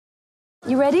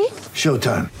You ready?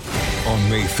 Showtime. On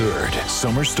May 3rd,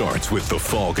 summer starts with The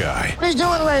Fall Guy. Let's do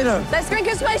it later. Let's drink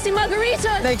a spicy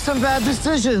margarita. Make some bad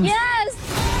decisions.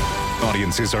 Yes!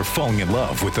 Audiences are falling in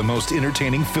love with the most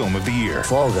entertaining film of the year.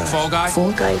 Fall Guy. Fall Guy?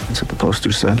 Fall guy. That's what the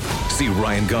poster said. See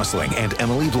Ryan Gosling and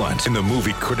Emily Blunt in the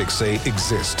movie critics say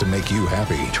exists to make you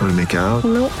happy. Trying to make it out?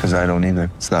 Nope. Because I don't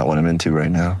either. It's not what I'm into right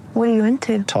now. What are you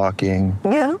into? Talking.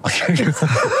 Yeah.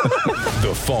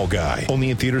 The Fall Guy.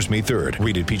 Only in theaters May 3rd.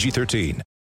 Rated PG-13.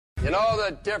 You know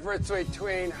the difference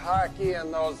between hockey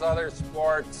and those other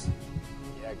sports?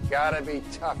 You gotta be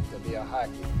tough to be a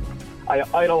hockey. I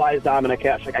idolize Dominik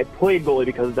Hasek. I played goalie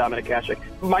because of Dominik Hasek.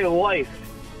 My life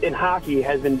in hockey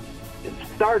has been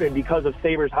started because of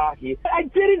Sabres hockey. I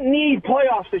didn't need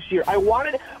playoffs this year. I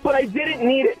wanted it, but I didn't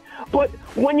need it. But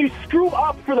when you screw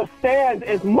up for the fans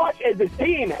as much as this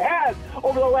team has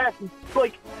over the last,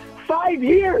 5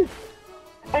 years,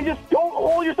 and just don't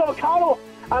hold yourself accountable,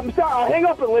 I'm sorry. I'll hang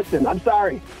up and listen. I'm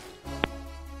sorry.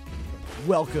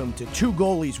 Welcome to Two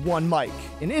Goalies, One Mic,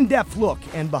 an in-depth look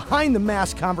and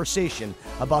behind-the-mask conversation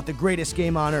about the greatest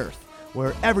game on earth,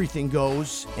 where everything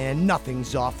goes and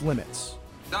nothing's off limits.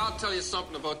 Now I'll tell you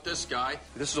something about this guy.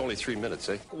 This is only 3 minutes,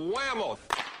 eh? Whammo!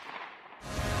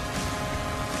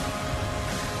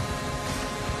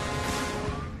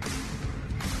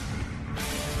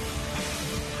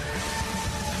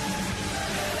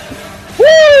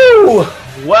 Woo!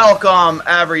 Welcome,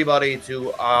 everybody,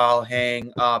 to I'll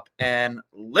Hang Up and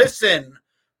Listen,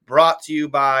 brought to you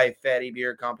by Fatty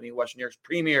Beer Company, Western New York's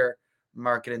premier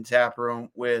market and tap room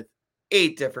with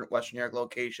 8 different Western New York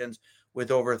locations with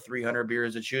over 300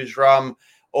 beers to choose from.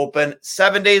 Open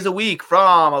 7 days a week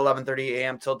from 11:30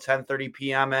 a.m. till 10:30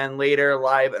 p.m. and later.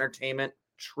 Live entertainment,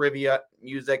 trivia,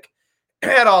 music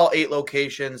at all 8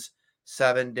 locations,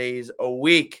 7 days a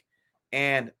week.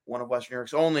 And one of Western New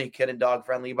York's only kid and dog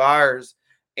friendly bars,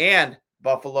 and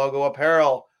Buffalo Logo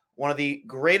Apparel, one of the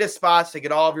greatest spots to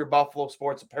get all of your Buffalo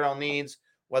sports apparel needs,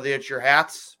 whether it's your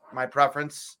hats, my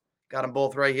preference, got them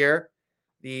both right here,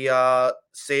 the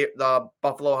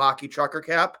Buffalo Hockey Trucker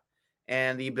Cap,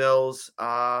 and the Bills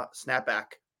Snapback,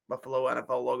 Buffalo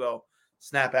NFL Logo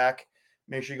Snapback.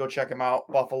 Make sure you go check them out,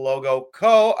 Buffalo Logo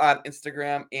Co. on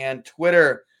Instagram and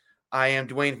Twitter. I am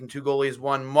Dwayne from Two Goalies,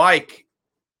 One Mic.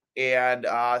 And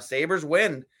Sabres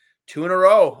win 2 in a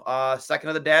row. Second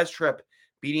of the Daz trip,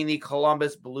 beating the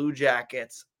Columbus Blue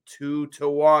Jackets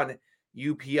 2-1.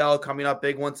 UPL coming up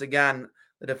big once again.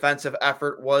 The defensive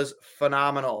effort was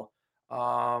phenomenal.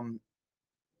 I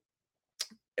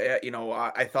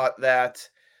thought that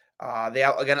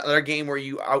again, another game where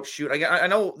you outshoot. Again, I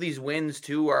know these wins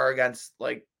too are against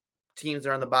like teams that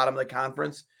are on the bottom of the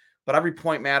conference, but every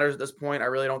point matters at this point. I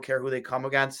really don't care who they come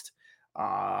against.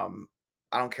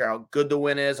 I don't care how good the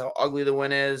win is, how ugly the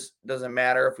win is. Doesn't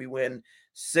matter if we win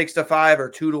 6-5 or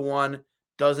 2-1.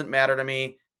 Doesn't matter to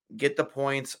me. Get the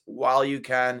points while you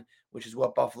can, which is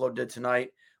what Buffalo did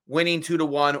tonight. Winning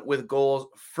 2-1 with goals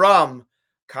from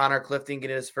Connor Clifton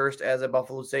getting his first as a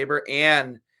Buffalo Sabre,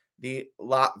 and the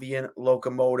Latvian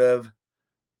locomotive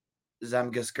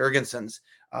Zemgus Girgensons.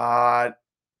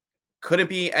 Couldn't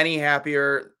be any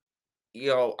happier.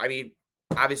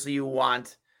 Obviously you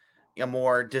want a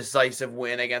more decisive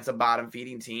win against a bottom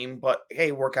feeding team, but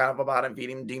hey, we're kind of a bottom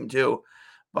feeding team too.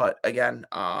 But again,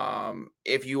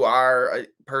 if you are a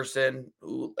person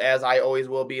who, as I always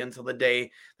will be until the day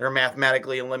they're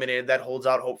mathematically eliminated, that holds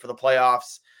out hope for the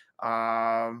playoffs.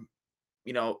 Again,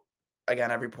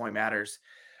 every point matters.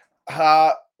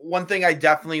 One thing I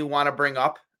definitely want to bring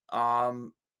up,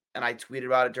 and I tweeted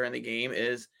about it during the game,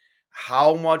 is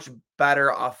how much better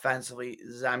offensively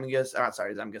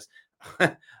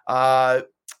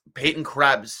Peyton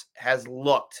Krebs has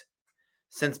looked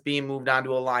since being moved on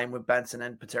to a line with Benson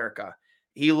and Paterka.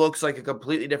 He looks like a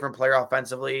completely different player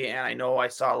offensively, and I know I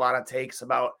saw a lot of takes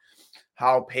about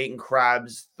how Peyton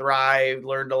Krebs thrived,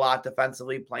 learned a lot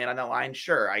defensively playing on that line.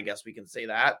 Sure, I guess we can say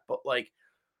that, but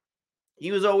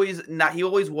he was a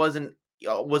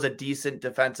decent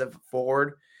defensive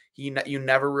forward. You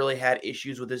never really had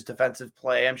issues with his defensive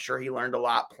play. I'm sure he learned a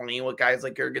lot playing with guys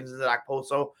like Girgensons and Zach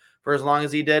Poso for as long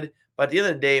as he did. But at the end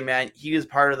of the day, man, he was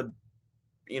part of the,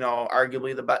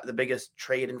 arguably the biggest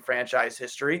trade in franchise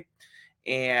history.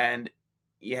 And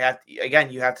you have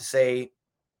to say,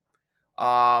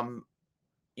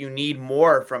 you need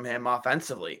more from him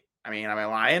offensively. I mean, am I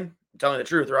lying? I'm telling the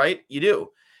truth, right? You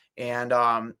do. And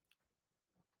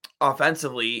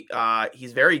offensively,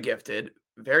 he's very gifted,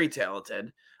 very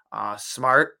talented,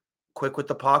 smart, quick with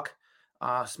the puck,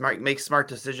 makes smart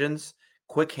decisions,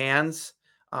 quick hands,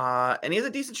 and he has a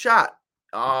decent shot.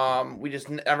 We just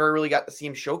never really got to see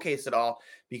him showcase it all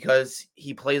because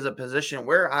he plays a position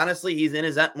where honestly he's in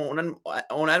his own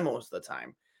end most of the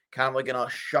time, kind of like in a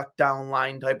shutdown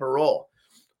line type of role,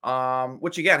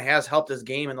 which again has helped his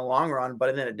game in the long run. But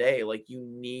at the end of the day, like, you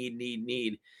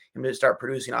need him to start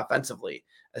producing offensively,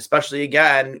 especially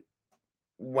again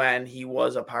when he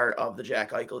was a part of the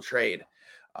Jack Eichel trade.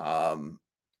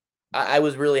 I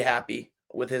was really happy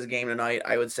with his game tonight.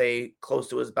 I would say close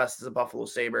to his best as a Buffalo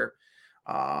Sabre.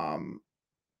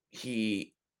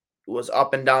 He was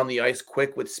up and down the ice,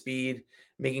 quick with speed,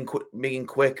 making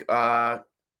quick,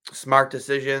 smart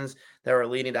decisions that were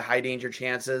leading to high danger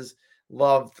chances.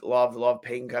 Loved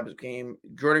Peyton Krebs' game.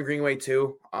 Jordan Greenway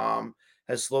too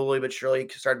has slowly but surely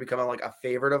started becoming like a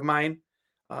favorite of mine.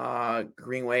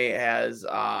 Greenway has,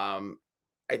 I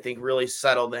think, really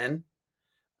settled in.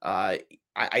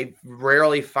 I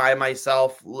rarely find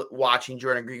myself watching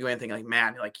Jordan Greenway and thinking like,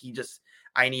 man, like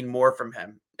I need more from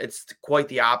him. It's quite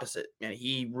the opposite, and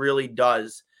he really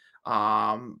does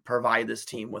provide this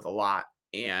team with a lot,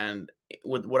 and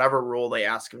with whatever role they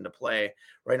ask him to play.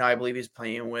 Right now, I believe he's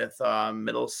playing with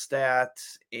Middlestat,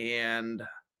 and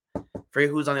I forget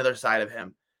who's on the other side of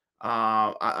him,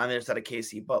 on the other side of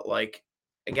Casey. But like,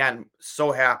 again,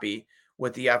 so happy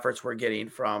with the efforts we're getting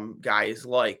from guys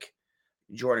like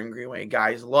Jordan Greenway,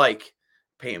 guys like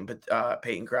Peyton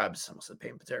Krebs. I almost said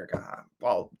Peyton Paterica.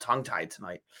 Well, tongue-tied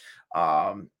tonight.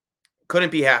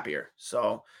 Couldn't be happier.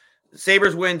 So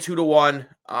Sabres win 2-1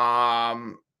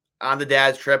 on the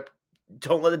dad's trip.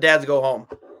 Don't let the dads go home.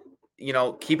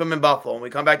 Keep them in Buffalo. When we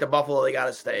come back to Buffalo, they got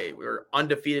to stay. We're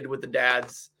undefeated with the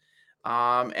dads.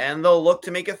 And they'll look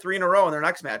to make it 3 in a row in their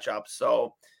next matchup.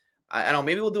 So I don't know,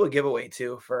 maybe we'll do a giveaway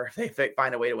too if they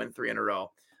find a way to win 3 in a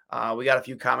row. We got a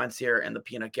few comments here in the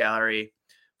peanut gallery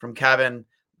from Kevin.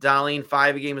 Dahlin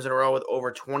 5 games in a row with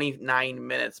over 29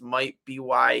 minutes might be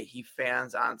why he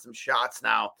fans on some shots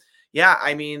now. Yeah,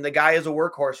 I mean, the guy is a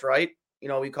workhorse, right?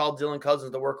 We called Dylan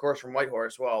Cousins the workhorse from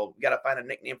Whitehorse. Well, we got to find a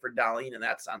nickname for Dahlin in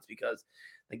that sense, because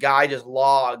the guy just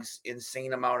logs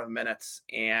insane amount of minutes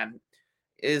and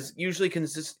is usually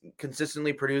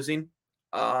consistently producing.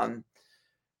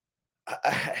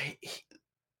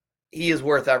 He is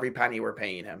worth every penny we're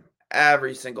paying him,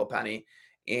 every single penny.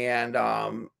 And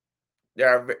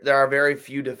there are very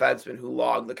few defensemen who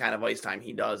log the kind of ice time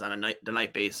he does on a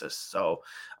night-to-night basis. So,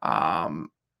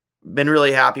 been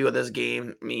really happy with this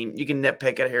game. I mean, you can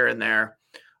nitpick it here and there.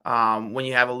 When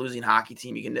you have a losing hockey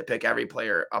team, you can nitpick every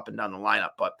player up and down the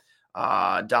lineup. But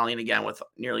Dahlin again with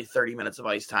nearly 30 minutes of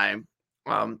ice time.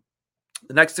 The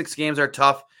next 6 games are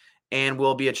tough and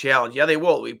will be a challenge. Yeah, they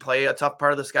will. We play a tough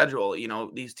part of the schedule.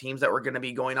 These teams that we're going to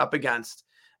be going up against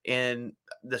in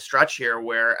the stretch here,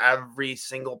 where every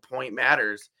single point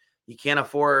matters. You can't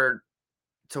afford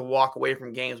to walk away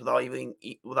from games without even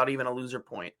a loser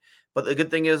point. But the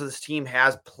good thing is this team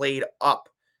has played up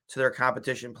to their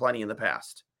competition plenty in the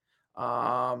past.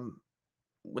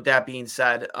 With that being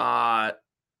said, I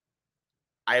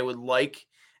would like,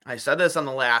 I said this on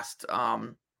the last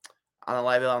on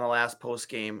the last post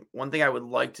game. One thing I would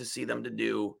like to see them to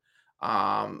do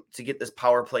to get this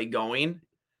power play going,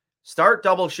 start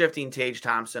double shifting Tage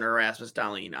Thompson or Rasmus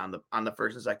Dahlin on the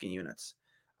first and second units.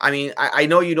 I mean, I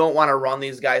know you don't want to run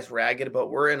these guys ragged, but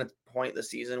we're in a point in the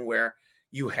season where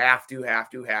you have to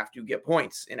get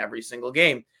points in every single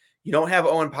game. You don't have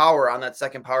Owen Power on that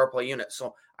second power play unit.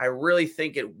 So I really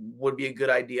think it would be a good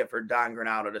idea for Don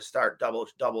Granato to start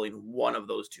doubling one of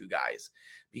those two guys,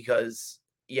 because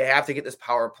you have to get this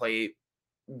power play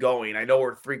going. I know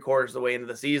we're 3/4 of the way into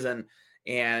the season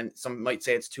and some might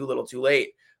say it's too little too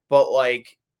late, but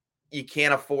like, you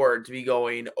can't afford to be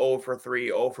going 0 for 3,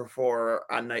 0 for 4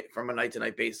 from a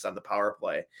night-to-night basis on the power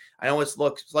play. I know it's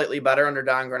looked slightly better under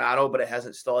Don Granato, but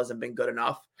it still hasn't been good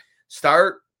enough.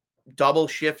 Start double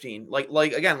shifting, like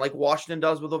Washington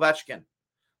does with Ovechkin.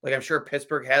 Like I'm sure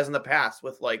Pittsburgh has in the past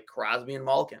with like Crosby and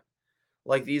Malkin.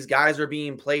 Like these guys are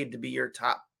being paid to be your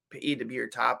top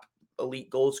elite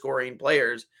goal scoring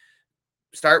players.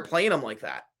 Start playing them like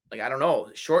that. Like, I don't know,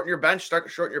 start to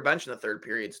shorten your bench in the third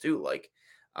periods too. Like,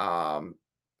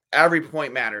 every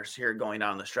point matters here going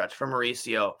down the stretch. From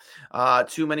Mauricio,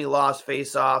 too many lost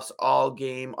faceoffs all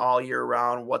game, all year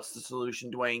round. What's the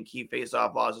solution, Dwayne? Key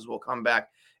faceoff losses will come back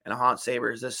and haunt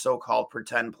Sabres this so-called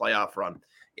pretend playoff run.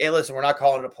 Hey, listen, we're not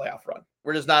calling it a playoff run.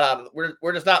 We're just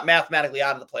not mathematically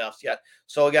out of the playoffs yet.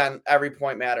 So again, every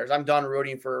point matters. I'm done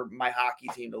rooting for my hockey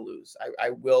team to lose. I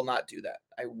will not do that.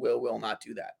 I will not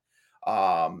do that.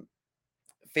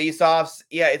 Faceoffs,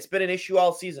 yeah, it's been an issue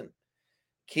all season.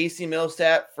 Casey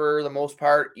Middlestat, for the most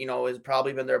part, has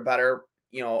probably been their better,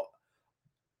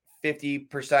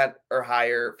 50% or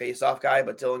higher faceoff guy,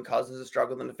 but Dylan Cousins has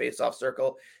struggled in the faceoff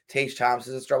circle. Tage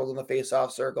Thompson has struggled in the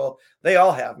faceoff circle. They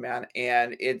all have, man,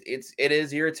 and it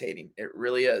is irritating. It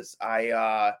really is.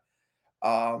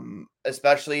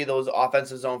 Especially those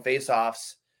offensive zone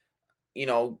faceoffs.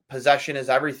 Possession is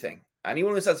everything.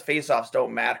 Anyone who says faceoffs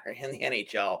don't matter in the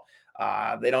NHL,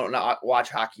 they don't not watch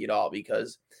hockey at all.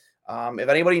 Because if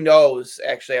anybody knows,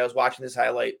 actually, I was watching this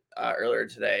highlight earlier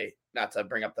today. Not to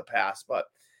bring up the past, but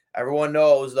everyone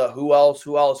knows the who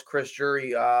else Chris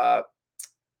Drury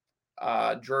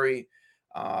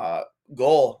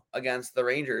goal against the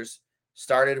Rangers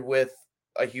started with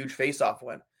a huge faceoff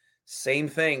win. Same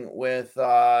thing with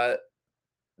the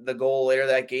goal later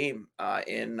that game where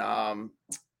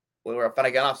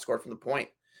Fedoganov scored from the point.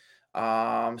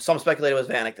 Some speculated it was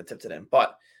Vanek that tipped it in,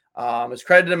 but it's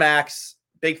credit to Max.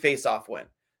 Big faceoff win.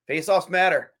 Faceoffs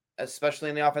matter, especially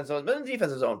in the offensive zone, but in the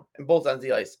defensive zone, in both ends of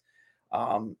the ice.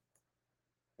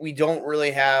 We don't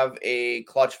really have a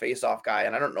clutch faceoff guy,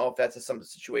 and I don't know if that's some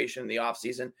situation in the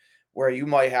offseason where you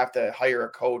might have to hire a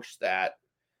coach that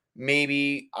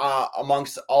maybe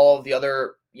amongst all of the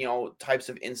other types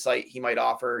of insight he might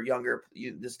offer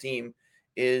this team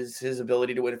is his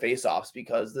ability to win faceoffs,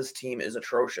 because this team is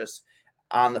atrocious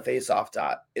on the faceoff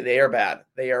dot. They are bad.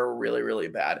 They are really, really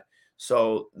bad.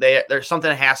 So there's something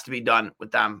that has to be done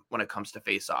with them when it comes to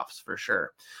faceoffs for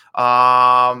sure.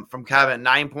 From Kevin,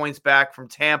 9 points back from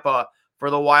Tampa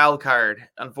for the wild card.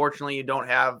 Unfortunately, you don't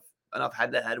have enough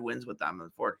head-to-head wins with them,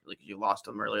 unfortunately, because you lost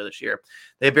them earlier this year.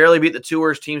 They barely beat the two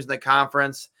worst teams in the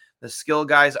conference. The skill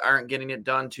guys aren't getting it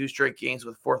done. 2 straight games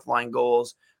with fourth-line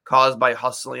goals caused by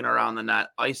hustling around the net.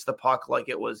 Ice the puck like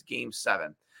it was Game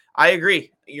 7. I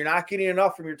agree. You're not getting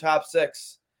enough from your top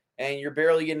 6. And you're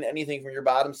barely getting anything from your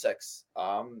bottom 6.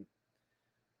 I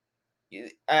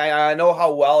know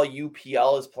how well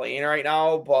UPL is playing right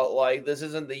now, but this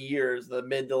isn't the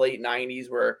mid to late 90s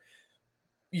where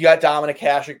you got Dominic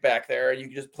Hasek back there and you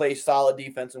can just play solid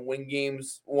defense and win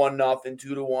games 1-0,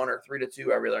 2-1, or 3-2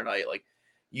 every other night.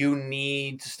 You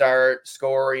need to start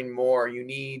scoring more. You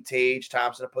need Tage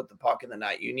Thompson to put the puck in the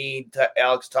net. You need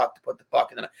Alex Tuch to put the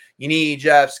puck in the net. You need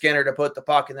Jeff Skinner to put the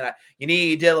puck in the net. You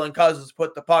need Dylan Cousins to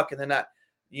put the puck in the net.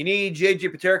 You need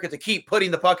JJ Peterka to keep putting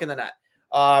the puck in the net.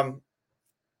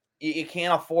 You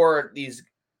can't afford these,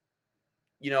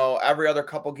 every other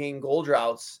couple game goal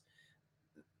droughts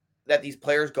that these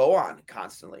players go on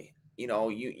constantly.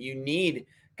 You need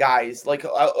guys like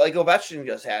Ovechkin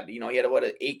just had. He had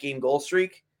an 8-game goal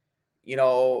streak.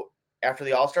 After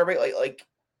the All-Star break,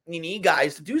 you need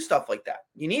guys to do stuff like that.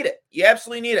 You need it. You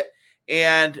absolutely need it.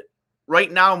 And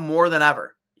right now, more than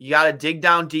ever, you got to dig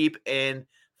down deep and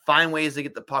find ways to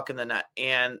get the puck in the net.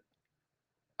 And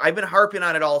I've been harping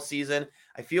on it all season.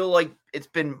 I feel like it's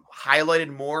been highlighted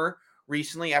more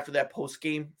recently after that post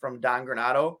game from Don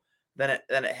Granato than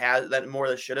more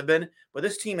than it should have been. But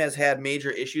this team has had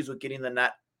major issues with getting the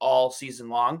net all season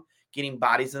long, getting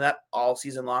bodies in the net all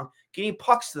season long, getting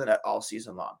pucks to the net all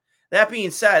season long. That being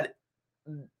said,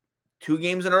 2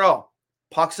 games in a row,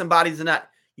 pucks and bodies in the net,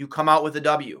 you come out with a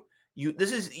W.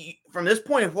 This is from this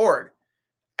point forward.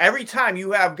 Every time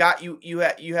you have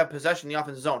possession in the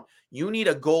offensive zone, you need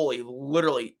a goalie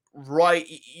literally right.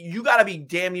 You got to be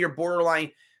damn near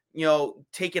borderline,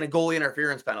 taking a goalie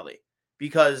interference penalty,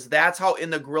 because that's how in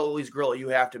the goalie's grill you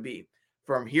have to be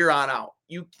from here on out.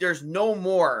 There's no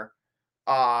more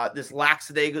this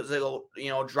lackadaisical,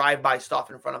 drive-by stuff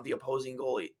in front of the opposing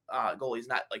goalie. Goalie's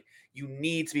not you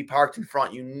need to be parked in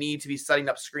front. You need to be setting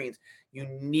up screens. You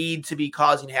need to be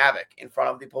causing havoc in front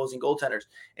of the opposing goaltenders.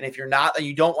 And if you're not, then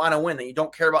you don't want to win. Then you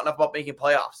don't care enough about making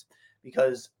playoffs.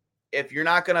 Because if you're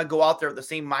not going to go out there with the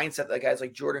same mindset that guys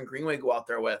like Jordan Greenway go out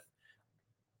there with,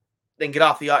 then get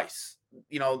off the ice.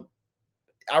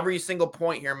 Every single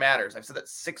point here matters. I've said that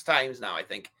 6 times now, I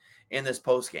think, in this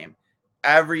post game.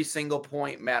 Every single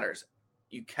point matters.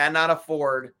 You cannot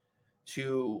afford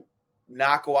to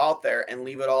not go out there and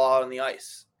leave it all out on the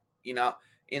ice.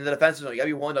 In the defensive zone, you got to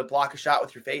be willing to block a shot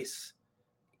with your face.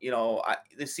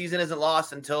 The season isn't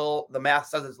lost until the math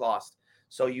says it's lost.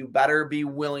 So you better be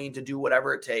willing to do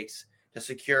whatever it takes to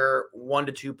secure 1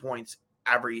 to 2 points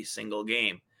every single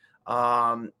game.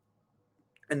 And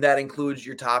that includes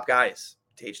your top guys: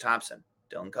 Tage Thompson,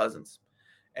 Dylan Cousins,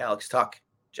 Alex Tuch,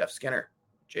 Jeff Skinner,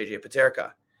 JJ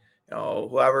Peterka,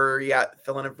 whoever you got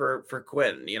filling in for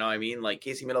Quinn,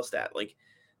 Casey Middlestat,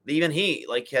 even he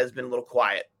has been a little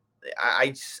quiet.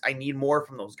 I need more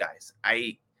from those guys.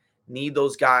 I need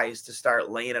those guys to start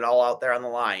laying it all out there on the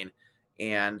line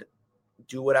and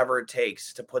do whatever it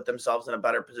takes to put themselves in a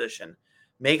better position.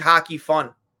 Make hockey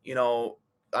fun,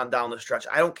 on down the stretch.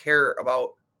 I don't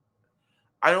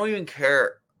even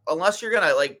care unless you're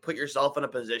gonna like put yourself in a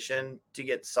position to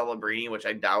get Celebrini, which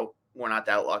I doubt, we're not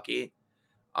that lucky.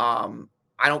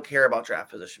 I don't care about draft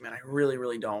position, man. I really,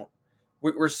 really don't.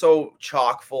 We're so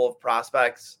chock full of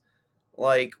prospects.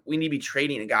 Like, we need to be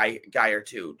trading a guy or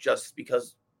two just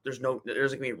because there's not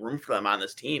gonna be room for them on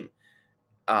this team.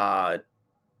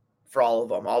 For all of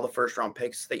them, all the first round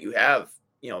picks that you have,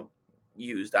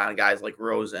 used on guys like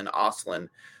Rosen, Oslin,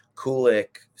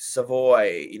 Kulik,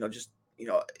 Savoy,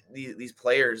 these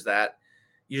players that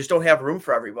you just don't have room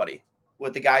for everybody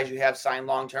with the guys you have signed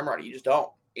long-term already. You just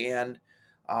don't. And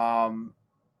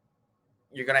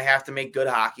you're going to have to make good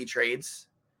hockey trades.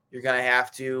 You're going to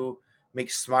have to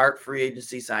make smart free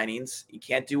agency signings. You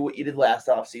can't do what you did last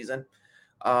offseason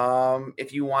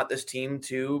if you want this team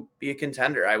to be a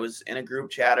contender. I was in a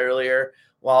group chat earlier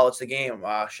while it's the game.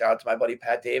 Shout out to my buddy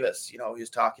Pat Davis. He was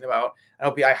talking about,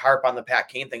 I harp on the Pat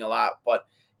Kane thing a lot, but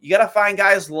you got to find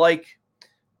guys like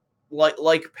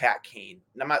Pat Kane.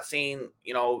 And I'm not saying,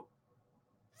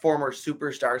 former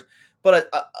superstars, but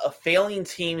a failing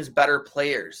team's better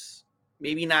players.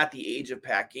 Maybe not the age of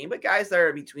Pat Kane, but guys that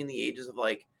are between the ages of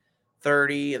like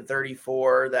 30 and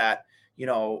 34 that,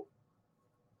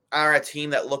 are a team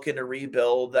that looking to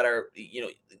rebuild, that are,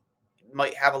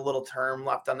 might have a little term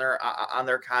left on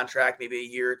their contract, maybe a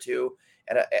year or two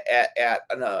at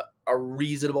a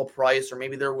reasonable price, or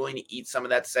maybe they're willing to eat some of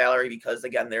that salary because,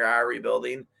 again, they are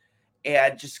rebuilding,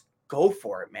 and just go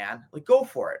for it, man. Like, go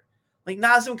for it. Like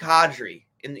Nazem Kadri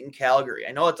in Calgary.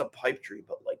 I know it's a pipe dream,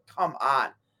 but like, come on.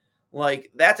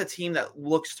 Like, that's a team that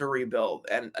looks to rebuild,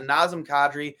 and Nazem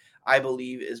Kadri, I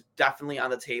believe, is definitely on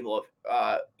the table of,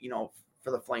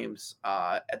 for the Flames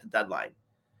at the deadline.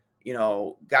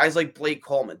 Guys like Blake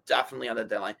Coleman, definitely on the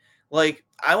deadline. Like,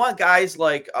 I want guys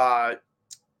like Provikov.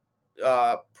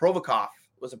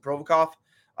 Was it Provikov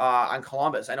on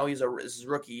Columbus? I know this is his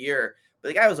rookie year, but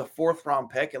the guy was a 4th round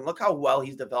pick, and look how well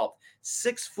he's developed.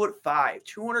 6'5",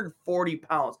 240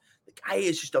 pounds. The guy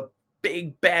is just a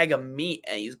big bag of meat,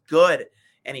 and he's good,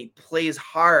 and he plays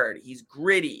hard. He's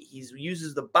gritty. He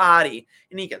uses the body,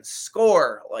 and he can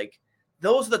score. Like,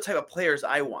 those are the type of players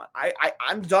I want.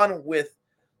 I'm done with.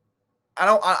 I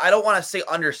don't want to say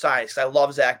undersized, because I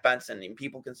love Zach Benson and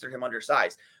people consider him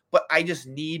undersized, but I just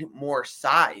need more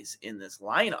size in this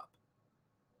lineup.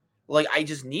 Like, I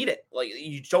just need it. Like,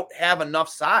 you don't have enough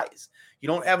size. You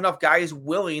don't have enough guys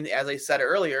willing, as I said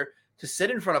earlier, to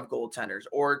sit in front of goaltenders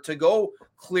or to go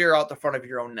clear out the front of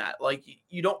your own net. Like,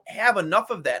 you don't have enough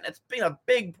of that. And it's been a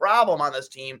big problem on this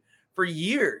team for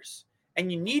years.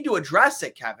 And you need to address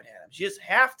it, Kevin Adams. You just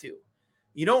have to.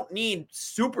 You don't need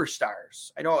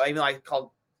superstars. I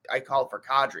call for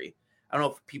Kadri. I don't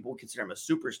know if people consider him a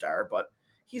superstar, but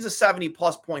he's a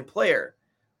 70-plus point player.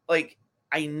 Like,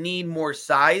 I need more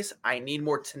size. I need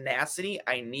more tenacity.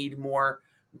 I need more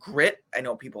grit. I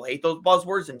know people hate those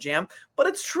buzzwords and jam, but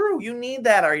it's true. You need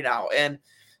that right now. And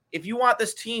if you want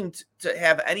this team to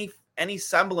have any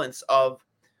semblance of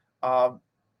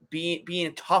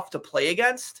being tough to play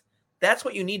against, that's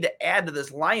what you need to add to this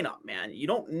lineup, man. You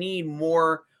don't need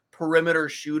more perimeter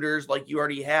shooters like you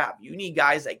already have. You need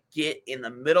guys that get in the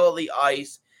middle of the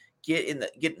ice, get in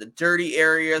the dirty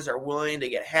areas, are willing to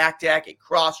get hacked at, get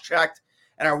cross-checked,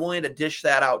 and are willing to dish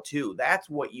that out too. That's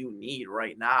what you need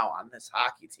right now on this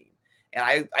hockey team.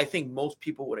 And I think most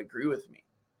people would agree with me.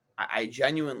 I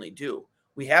genuinely do.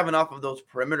 We have enough of those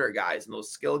perimeter guys and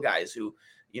those skill guys who,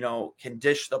 can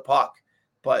dish the puck,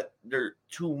 but they're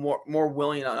more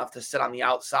willing enough to sit on the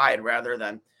outside rather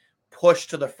than push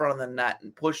to the front of the net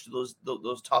and push to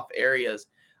those tough areas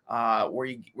where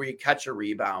you catch a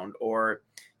rebound, or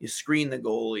you screen the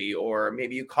goalie, or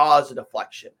maybe you cause a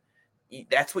deflection.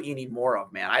 That's what you need more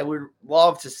of, man. I would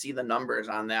love to see the numbers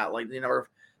on that, like the number of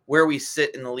where we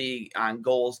sit in the league on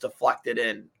goals deflected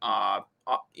in, not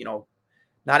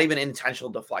even intentional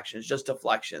deflections, just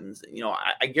deflections.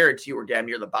 I guarantee you we're damn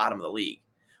near the bottom of the league.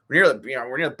 We're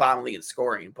near the bottom of the league in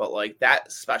scoring, but like that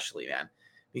especially, man,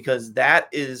 because that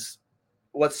is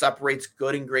what separates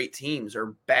good and great teams,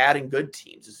 or bad and good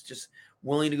teams. It's just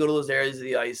willing to go to those areas of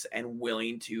the ice and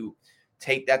willing to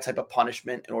take that type of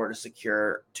punishment in order to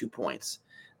secure 2 points.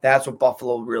 That's what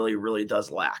Buffalo really, really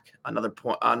does lack.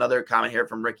 Another comment here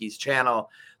from Ricky's channel.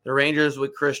 The Rangers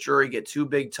with Chris Drury get 2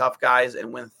 big tough guys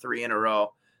and win 3 in a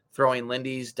row, throwing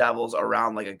Lindy's Devils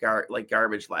around like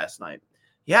garbage last night.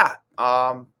 Yeah,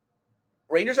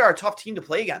 Rangers are a tough team to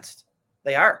play against.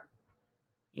 They are.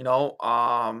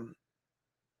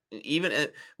 Even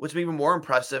what's even more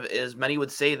impressive is many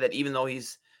would say that even though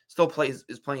he's still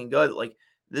is playing good, like,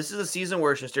 this is a season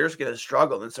where Shesterkin has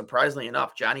struggled, and surprisingly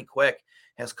enough, Johnny Quick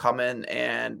has come in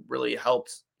and really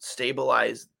helped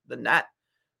stabilize the net.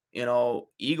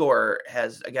 Igor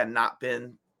has, again, not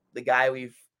been the guy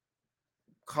we've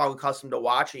called accustomed to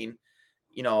watching,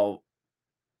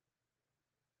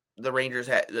 the Rangers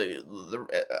had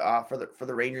for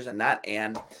the Rangers and that,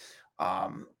 and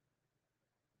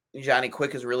Johnny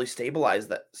Quick has really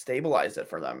stabilized it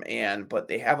for them. But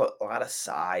they have a lot of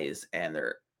size and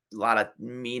there a lot of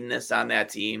meanness on that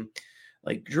team.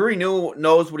 Like Drury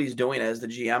knows what he's doing as the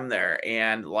GM there,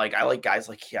 and I like guys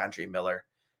like Keandre Miller.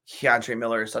 Keandre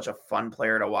Miller is such a fun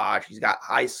player to watch. He's got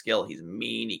high skill. He's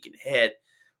mean. He can hit.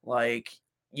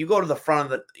 You go to the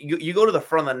front of the you go to the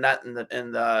front of the net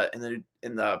in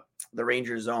the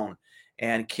Rangers zone,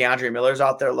 and Keandre Miller's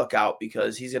out there. Look out,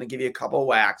 because he's going to give you a couple of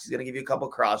whacks. He's going to give you a couple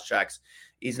of cross checks.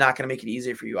 He's not going to make it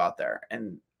easy for you out there.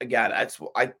 And again,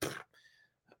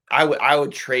 I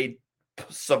would trade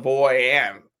Savoy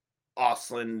and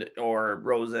Ostlund or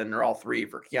Rosen or all three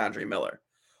for Keandre Miller,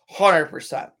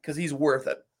 100%, because he's worth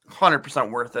it.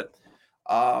 100% worth it.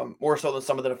 More so than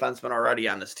some of the defensemen already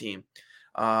on this team.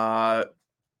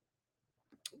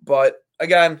 But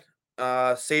again,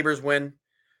 Sabres win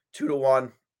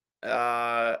 2-1.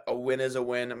 A win is a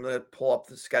win. I'm going to pull up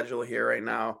the schedule here right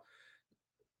now,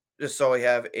 just so we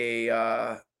have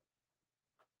a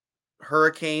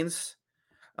Hurricanes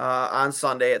on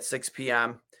Sunday at 6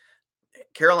 p.m.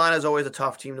 Carolina is always a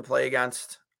tough team to play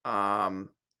against. Rod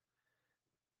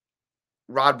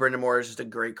Brindamore is just a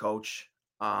great coach.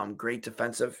 Great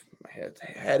defensive. My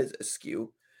head is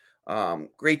askew.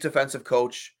 Great defensive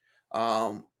coach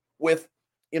with,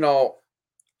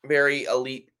 very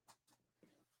elite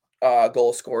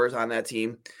goal scorers on that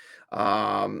team.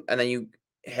 And then you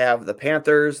have the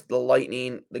Panthers, the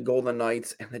Lightning, the Golden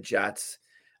Knights, and the Jets,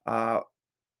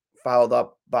 followed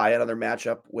up by another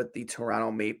matchup with the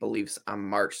Toronto Maple Leafs on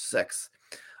March 6th.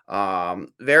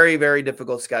 Very, very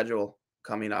difficult schedule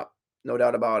coming up. No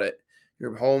doubt about it.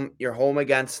 You're home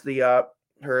against the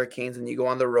Hurricanes, and you go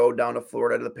on the road down to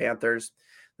Florida to the Panthers.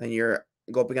 Then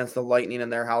go up against the Lightning in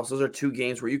their house. Those are two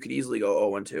games where you could easily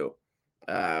go 0-2.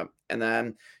 And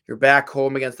then you're back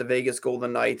home against the Vegas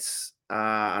Golden Knights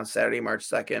on Saturday, March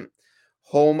 2nd.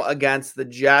 Home against the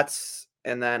Jets,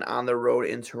 and then on the road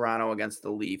in Toronto against the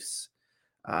Leafs.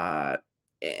 And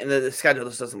the schedule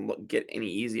just doesn't get any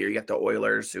easier. You got the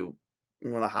Oilers, who are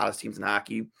one of the hottest teams in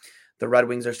hockey. The Red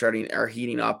Wings are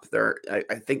heating up. I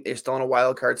think they're still in a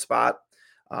wild card spot.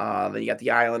 Then you got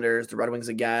the Islanders, the Red Wings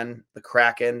again, the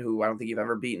Kraken, who I don't think you've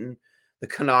ever beaten, the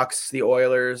Canucks, the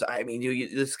Oilers. I mean,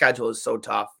 the schedule is so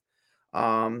tough.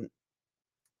 I'm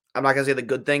not going to say the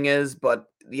good thing is, but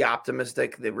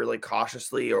the really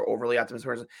cautiously or overly optimistic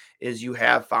person is you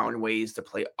have found ways to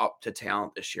play up to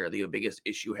talent this year. The biggest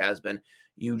issue has been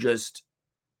you just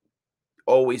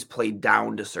always play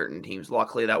down to certain teams.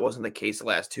 Luckily, that wasn't the case the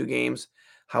last two games.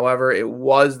 However, it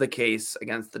was the case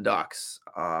against the Ducks.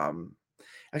 Actually,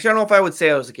 I don't know if I would say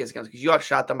it was the case against, because you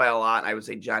outshot them by a lot, and I would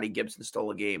say Johnny Gibson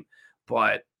stole a game.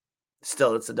 But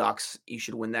still, it's the Ducks. You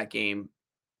should win that game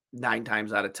 9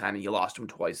 times out of 10, and you lost them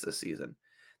twice this season.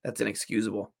 That's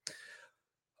inexcusable.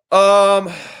 I'm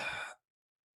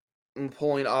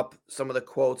pulling up some of the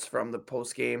quotes from the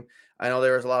post game. I know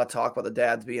there was a lot of talk about the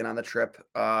dads being on the trip.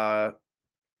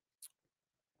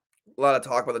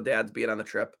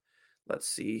 Let's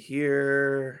see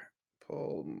here.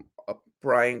 Pull up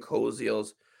Brian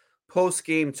Koziel's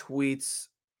post-game tweets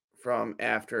from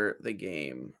after the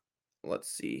game.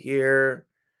 Let's see here.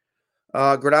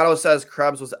 Granato says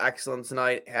Krebs was excellent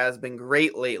tonight. Has been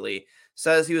great lately.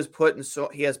 Says he has put in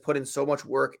so much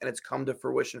work, and it's come to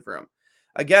fruition for him.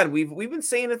 Again, we've been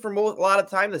saying it for a lot of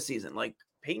time this season. Like,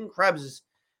 Peyton Krebs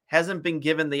hasn't been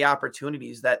given the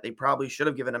opportunities that they probably should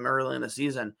have given him early in the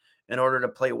season in order to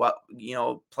play up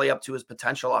to his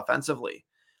potential offensively.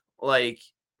 Like,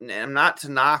 and not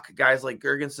to knock guys like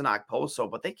Gergensen, Okposo,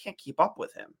 but they can't keep up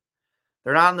with him.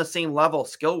 They're not on the same level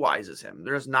skill-wise as him.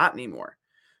 There's not anymore.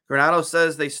 Granato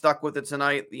says they stuck with it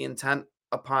tonight. The intent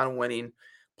upon winning,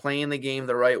 playing the game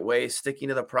the right way, sticking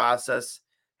to the process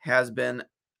has been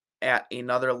at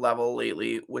another level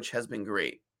lately, which has been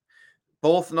great.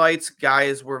 Both nights,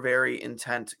 guys were very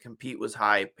intent. Compete was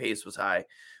high. Pace was high.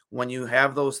 When you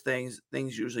have those things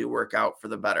usually work out for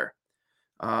the better.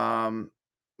 Trying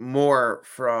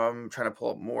to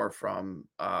pull up more from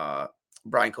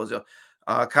Brian Koziel.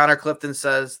 Connor Clifton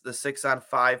says the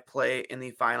 6-on-5 play in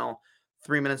the final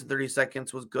 3 minutes and 30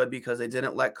 seconds was good because they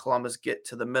didn't let Columbus get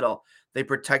to the middle. They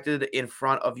protected in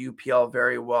front of UPL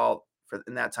very well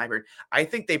in that time period. I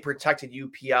think they protected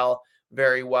UPL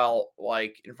very well,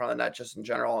 like in front of the net, just in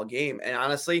general all game. And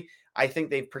honestly, I think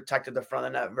they've protected the front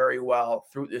of the net very well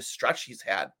through this stretch he's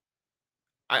had.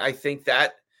 I think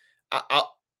that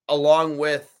along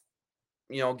with,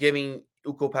 giving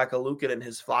Ukko-Pekka and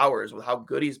his flowers with how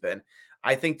good he's been.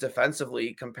 I think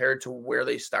defensively, compared to where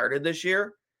they started this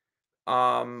year,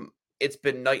 it's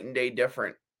been night and day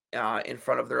different in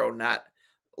front of their own net.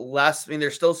 Less, I mean,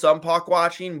 there's still some puck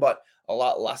watching, but a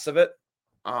lot less of it.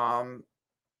 I'm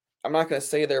not going to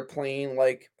say they're playing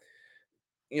like,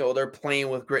 they're playing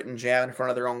with grit and jam in front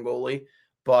of their own goalie,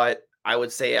 but I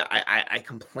would say I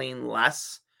complain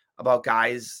less about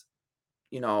guys,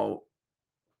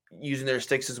 using their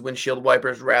sticks as windshield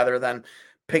wipers rather than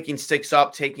picking sticks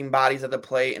up, taking bodies at the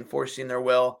plate, and forcing their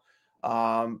will.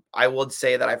 I would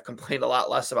say that I've complained a lot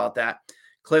less about that.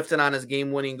 Clifton on his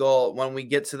game-winning goal, when we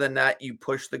get to the net, you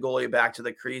push the goalie back to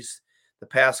the crease. The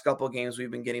past couple of games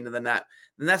we've been getting to the net.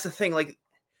 And that's the thing. Like,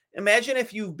 imagine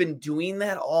if you've been doing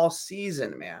that all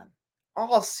season, man.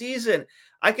 All season.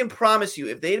 I can promise you,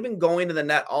 if they'd been going to the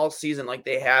net all season like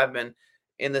they have been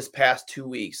in this past 2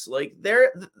 weeks, like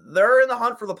they're in the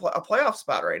hunt for a playoff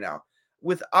spot right now.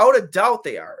 Without a doubt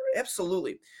they are.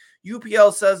 Absolutely.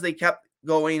 UPL says they kept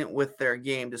going with their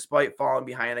game despite falling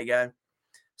behind again.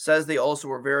 Says they also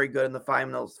were very good in the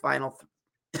final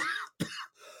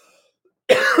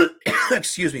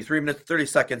excuse me, 3 minutes, 30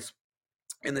 seconds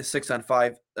in the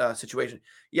 6-on-5 situation.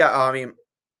 Yeah, I mean,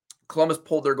 Columbus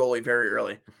pulled their goalie very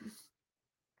early.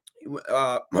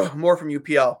 More from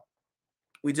UPL.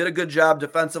 We did a good job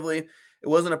defensively. It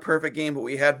wasn't a perfect game, but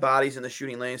we had bodies in the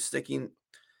shooting lanes, sticking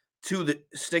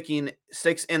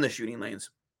sticks in the shooting lanes.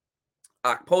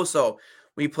 Okposo,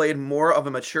 we played more of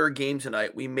a mature game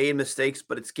tonight. We made mistakes,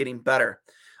 but it's getting better.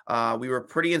 We were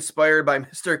pretty inspired by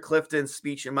Mr. Clifton's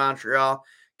speech in Montreal.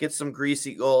 Get some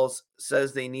greasy goals.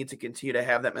 Says they need to continue to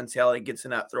have that mentality. Gets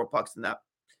in that, throw pucks in that.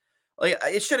 Like,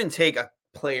 it shouldn't take a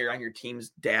player on your team's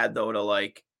dad, though, to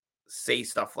like say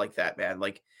stuff like that, man.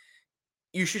 Like,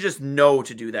 you should just know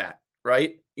to do that,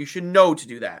 right? You should know to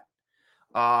do that.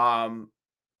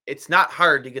 It's not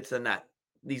hard to get to the net.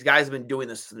 These guys have been doing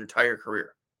this their entire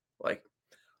career. Like,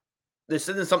 this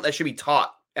isn't something that should be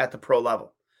taught at the pro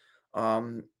level.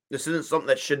 This isn't something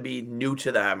that should be new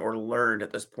to them or learned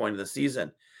at this point of the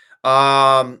season.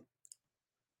 Yeah,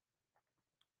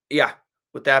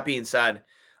 with that being said,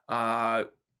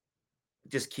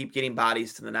 just keep getting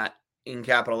bodies to the net in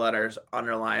capital letters,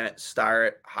 underline it, star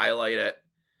it, highlight it,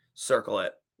 circle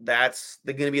it. That's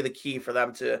going to be the key for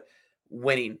them to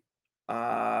winning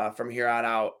from here on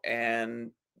out,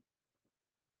 and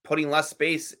putting less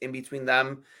space in between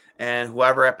them and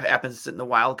whoever happens to sit in the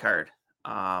wild card.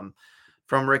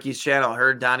 From Ricky's channel,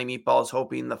 heard Donnie Meatballs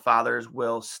hoping the fathers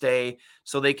will stay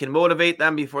so they can motivate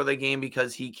them before the game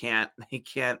because he can't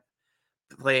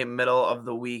play middle of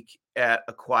the week at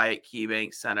a quiet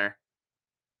KeyBank Center.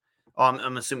 Oh,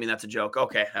 I'm assuming that's a joke.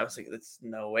 Okay, I was like, that's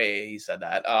no way he said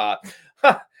that.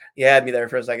 You had me there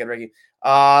for a second, Ricky.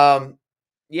 I'm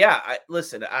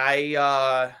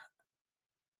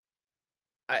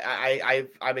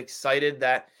excited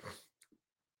that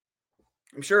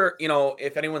I'm sure,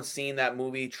 if anyone's seen that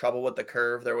movie, Trouble with the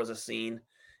Curve, there was a scene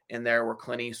in there where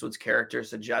Clint Eastwood's character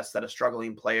suggests that a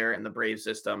struggling player in the Brave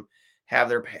system have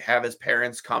his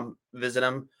parents come visit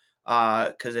him.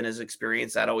 Because in his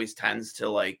experience, that always tends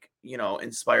to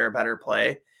inspire better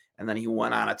play. And then he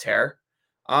went on a tear.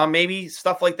 Maybe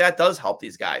stuff like that does help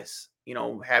these guys,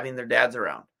 having their dads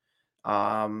around,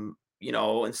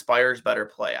 inspires better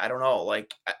play. I don't know.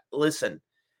 Listen,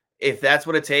 if that's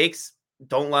what it takes,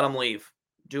 don't let them leave.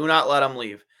 Do not let them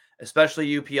leave,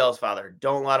 especially UPL's father.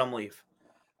 Don't let them leave.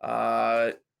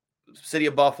 City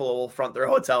of Buffalo will front their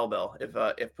hotel bill if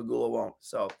Pagula won't.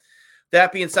 So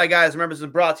that being said, guys, remember this is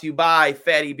brought to you by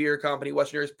Fatty Beer Company,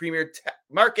 Western New York's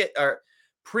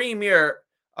premier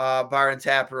bar and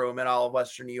tap room in all of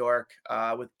Western New York,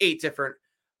 with 8 different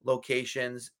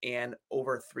locations and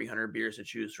over 300 beers to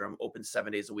choose from. Open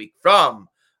 7 days a week from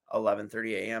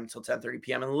 11:30 a.m. till 10:30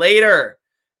 p.m. and later.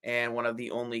 And one of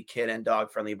the only kid and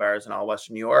dog friendly bars in all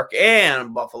Western New York.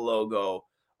 And Buffalo Go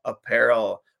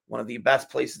Apparel, one of the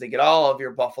best places to get all of your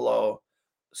Buffalo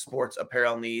sports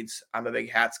apparel needs. I'm a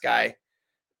big hats guy.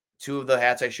 2 of the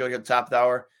hats I showed you at the top of the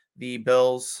hour, the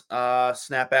Bills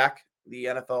snapback, the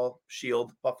NFL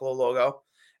Shield Buffalo logo,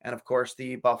 and of course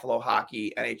the Buffalo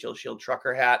Hockey NHL Shield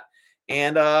trucker hat.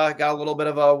 And got a little bit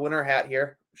of a winter hat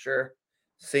here. Sure,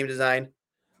 same design.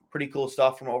 Pretty cool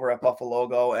stuff from over at Buffalo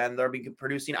Go, and they'll be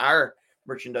producing our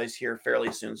merchandise here fairly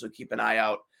soon, so keep an eye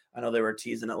out. I know they were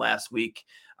teasing it last week.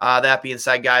 That being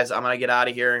said, guys, I'm going to get out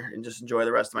of here and just enjoy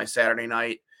the rest of my Saturday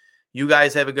night. You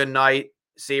guys have a good night.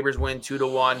 Sabres win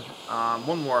 2-1.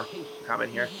 One more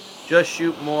comment here. Just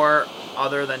shoot more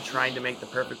other than trying to make the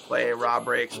perfect play. Rob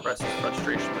Ray expresses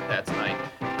frustration with that tonight.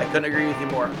 I couldn't agree with you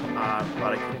more.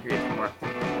 But I couldn't agree with you more.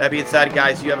 That being said,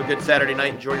 guys, you have a good Saturday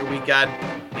night. Enjoy your weekend.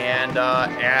 And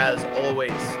as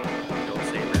always, go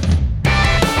Sabres.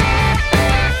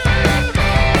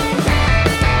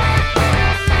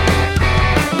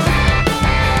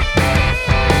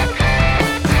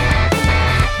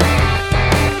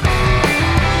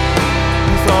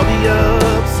 We saw the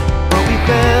ups, but we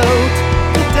felt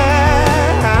the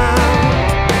down.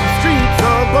 The streets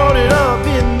are boarded up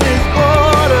in this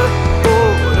border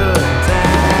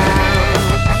town.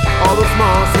 All the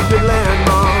small secret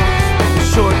landmarks, the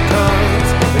shortcuts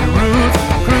and routes,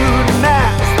 crude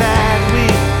maps that we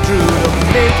drew to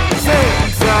make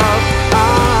sense of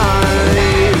our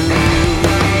lives.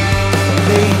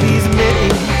 Babies many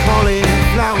call it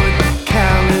flowered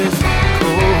callous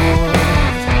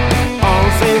chords. All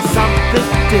say something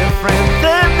different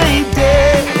than they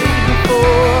did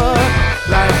before,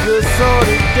 like the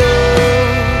sordid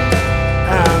dove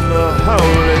and the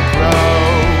holy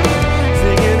crowd,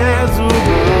 singing as we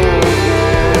go,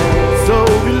 so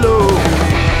below.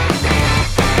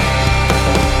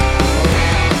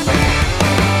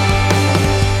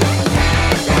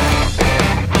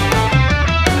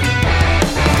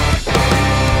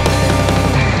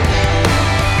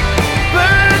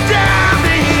 Burn down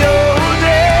the old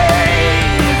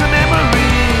days, the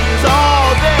memories, all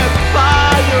that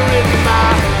fire in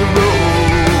my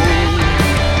road.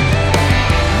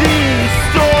 These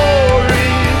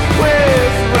stories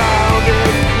twist round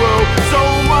and grow so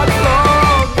much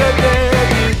longer than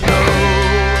you know.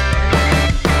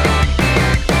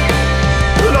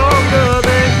 Longer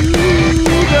than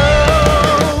you know.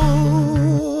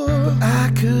 But I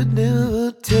could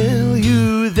never tell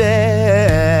you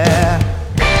that.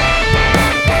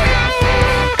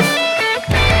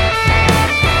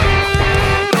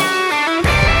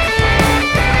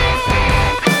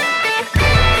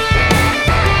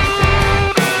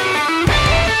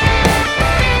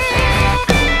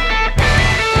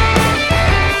 Maybe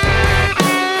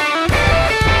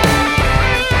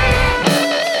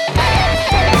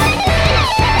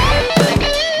next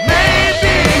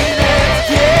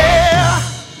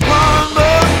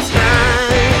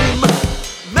year,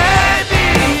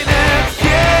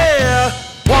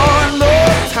 one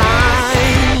more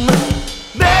time.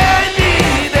 Maybe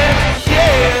next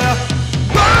year,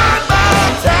 one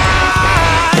more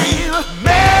time.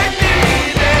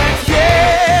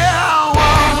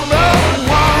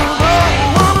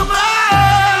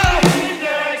 Maybe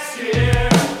next year,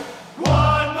 one more time. Maybe next year,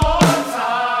 one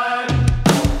more.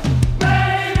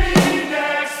 Maybe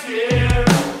next year,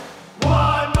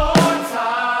 one more time. Maybe next year, one more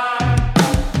time.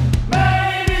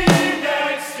 Maybe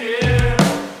next year,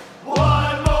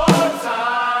 one more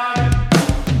time.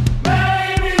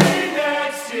 Maybe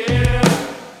next year,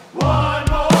 one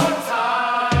more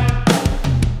time.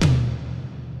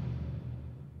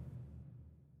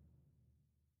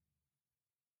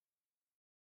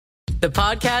 The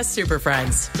Podcast Super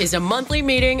Friends is a monthly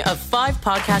meeting of 5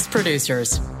 podcast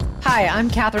producers. Hi, I'm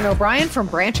Katherine O'Brien from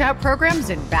Branch Out Programs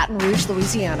in Baton Rouge,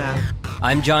 Louisiana.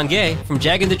 I'm John Gay from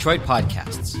Jag and Detroit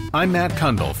Podcasts. I'm Matt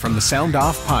Kundle from the Sound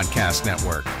Off Podcast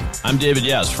Network. I'm David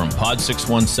Yaz from Pod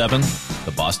 617,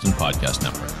 the Boston Podcast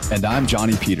Network. And I'm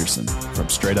Johnny Peterson from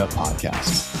Straight Up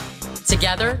Podcasts.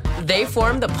 Together, they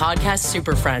form the Podcast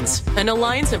Super Friends, an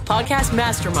alliance of podcast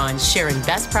masterminds sharing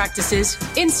best practices,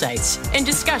 insights, and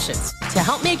discussions to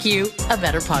help make you a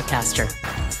better podcaster.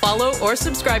 Follow or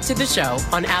subscribe to the show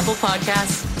on Apple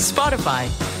Podcasts, Spotify,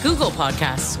 Google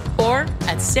Podcasts, or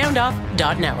at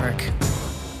soundoff.network.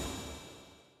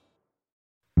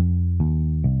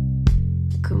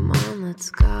 Come on, let's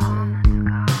go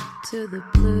to the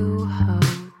Blue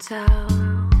Hotel.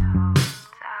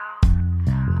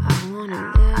 I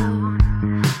wanna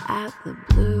live at the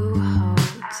Blue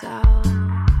Hotel.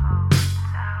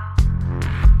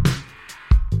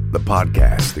 The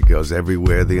podcast that goes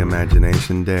everywhere the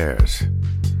imagination dares.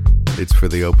 It's for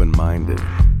the open-minded,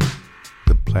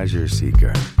 the pleasure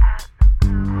seeker.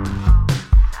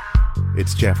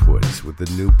 It's Jeff Woods with the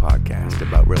new podcast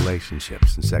about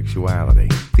relationships and sexuality,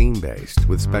 theme-based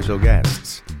with special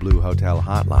guests, the Blue Hotel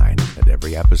Hotline, and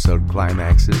every episode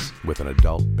climaxes with an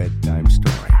adult bedtime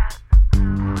story.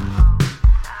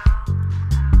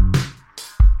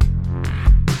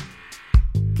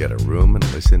 Get a room and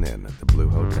listen in at the Blue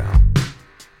Hotel.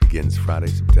 Begins Friday,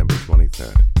 September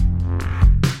 23rd.